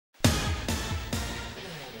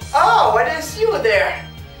it's you there!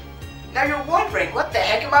 Now you're wondering, what the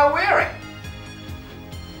heck am I wearing?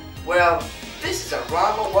 Well, this is a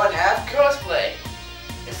Ranma 1/2 cosplay.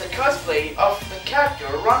 It's a cosplay of the character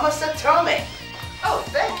Ranuyasha Saotome. Oh,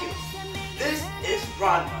 thank you. This is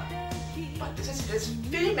Ranma, but this is his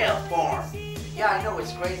female form. Yeah, I know,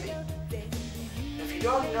 it's crazy. If you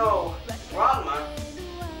don't know Ranma,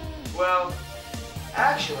 well,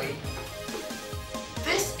 actually,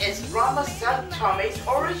 this is Ranuyasha Saotome's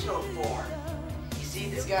original form. You see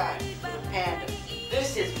this guy, the panda.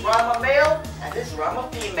 This is Ranma male, and this is Ranma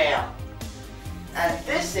female. And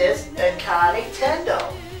this is A-Thon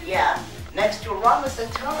Tendo. Yeah, next to Ranuyasha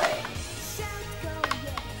Saotome.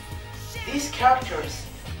 These characters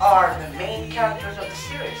are the main characters of the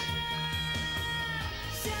series.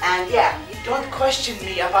 And yeah, don't question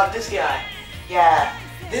me about this guy. Yeah,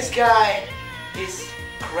 this guy is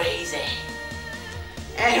crazy.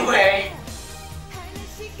 Anyway.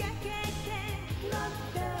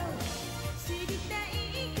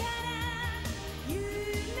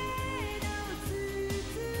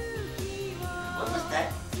 What was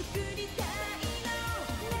that?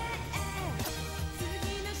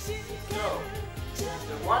 So,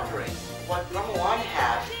 you're wondering what Ranma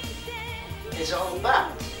 1/2 is all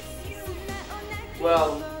about.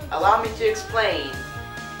 Well, allow me to explain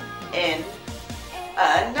in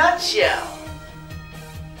a nutshell.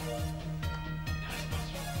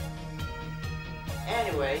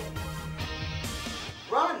 Anyway,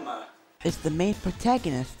 Ranma is the main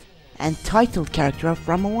protagonist and title character of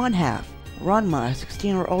Ranma 1/2. Ranma, a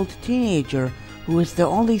 16-year-old teenager who is the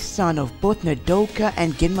only son of both Nodoka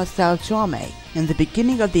and Ginma Saotome. In the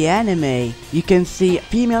beginning of the anime, you can see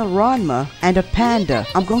female Ranma and a panda.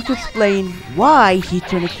 I'm going to explain why he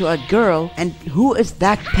turned into a girl and who is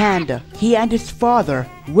that panda. He and his father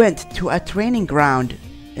went to a training ground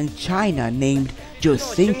in China named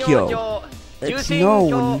Josenkyo. It's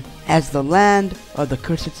known as the land of the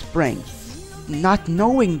cursed springs. Not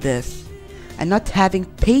knowing this, and not having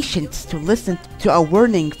patience to listen to a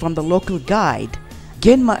warning from the local guide,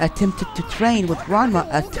 Ginma attempted to train with Ranma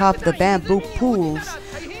atop the bamboo pools,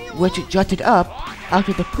 which jutted up out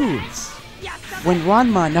of the pools. When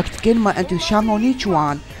Ranma knocked Ginma into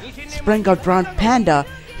Shamonichuan, spring of drowned panda,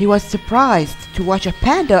 he was surprised to watch a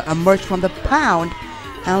panda emerge from the pond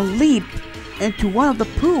and leap into one of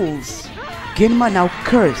the pools. Ginma, now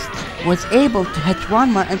cursed, was able to hit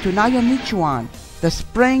Ranma into Nayanichuan, the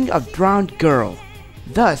spring of drowned girl.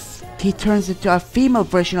 Thus, he turns into a female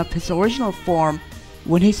version of his original form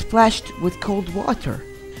when he's splashed with cold water,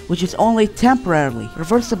 which is only temporarily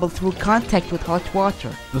reversible through contact with hot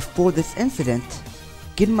water. Before this incident,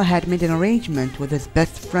 Ginma had made an arrangement with his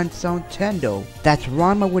best friend Son Tendo that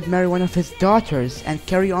Ranma would marry one of his daughters and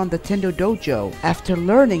carry on the Tendo dojo. After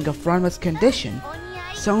learning of Ranma's condition,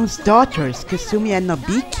 Son's daughters, Kasumi and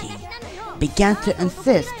Nobiki, began to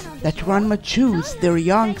insist that Ranma choose their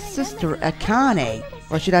young sister Akane,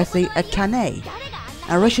 or should I say Akane,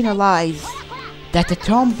 and rationalize that a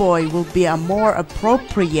tomboy will be a more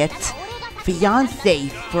appropriate fiancé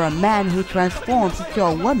for a man who transforms into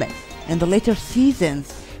a woman. In the later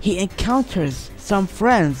seasons, he encounters some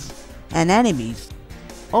friends and enemies.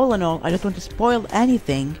 All in all, I don't want to spoil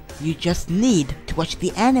anything, you just need to watch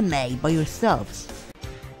the anime by yourselves.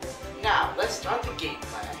 Now, let's start the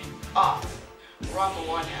gameplay off Ranma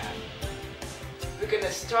 1/2. We're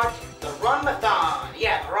gonna start the Ranma-thon.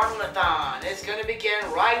 Yeah, the Ranma-thon is gonna begin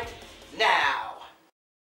right now.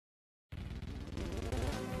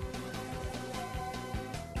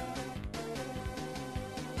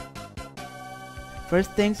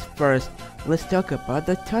 First things first, let's talk about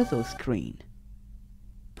the title screen.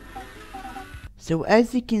 So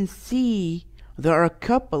as you can see, there are a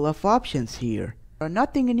couple of options here. There's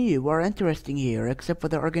nothing new or interesting here except for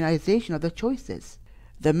the organization of the choices.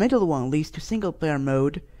 The middle one leads to single player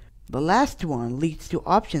mode, the last one leads to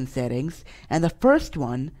option settings, and the first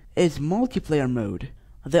one is multiplayer mode.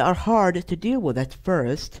 They are hard to deal with at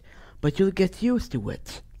first, but you'll get used to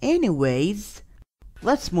it. Anyways,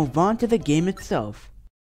 let's move on to the game itself.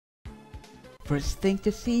 First thing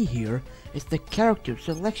to see here is the character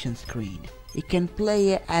selection screen. You can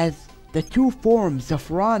play as the two forms of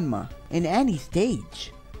Ranma in any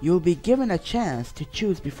stage. You'll be given a chance to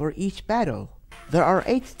choose before each battle. There are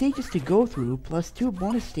 8 stages to go through plus 2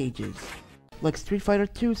 bonus stages, like Street Fighter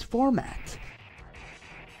 2's format.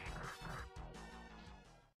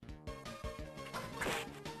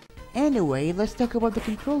 Anyway, let's talk about the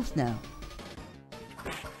controls now.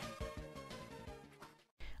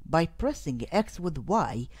 By pressing X with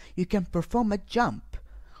Y, you can perform a jump,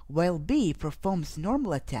 while B performs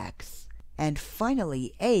normal attacks, and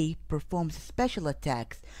finally A performs special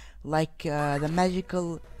attacks like the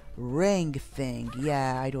magical ring thing.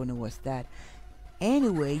 Yeah, I don't know what's that.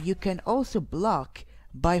 Anyway, you can also block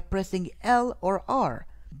by pressing L or R,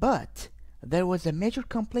 but there was a major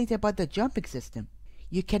complaint about the jumping system.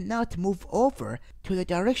 You cannot move over to the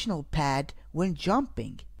directional pad when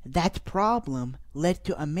jumping. That problem led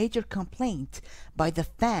to a major complaint by the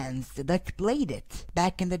fans that played it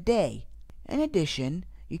back in the day. In addition,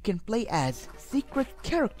 you can play as secret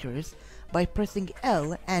characters by pressing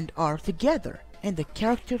L and R together in the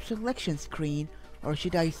character selection screen, or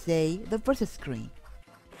should I say the versus screen.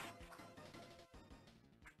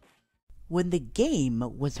 When the game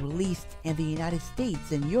was released in the United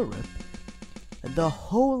States and Europe, the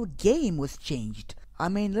whole game was changed. I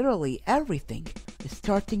mean literally everything,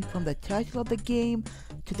 starting from the title of the game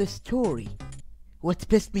to the story. What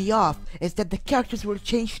pissed me off is that the characters were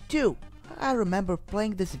changed too. I remember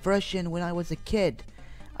playing this version when I was a kid.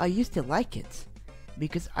 I used to like it,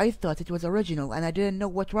 because I thought it was original and I didn't know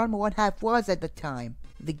what Ranma 1/2 was at the time.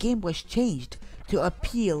 The game was changed to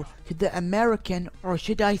appeal to the American, or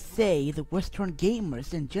should I say the Western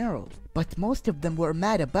gamers in general, but most of them were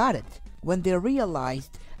mad about it when they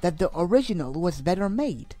realized that the original was better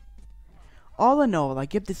made. All in all, I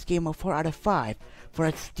give this game a 4 out of 5 for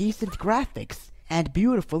its decent graphics and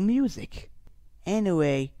beautiful music.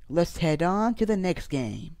 Anyway, let's head on to the next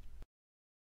game.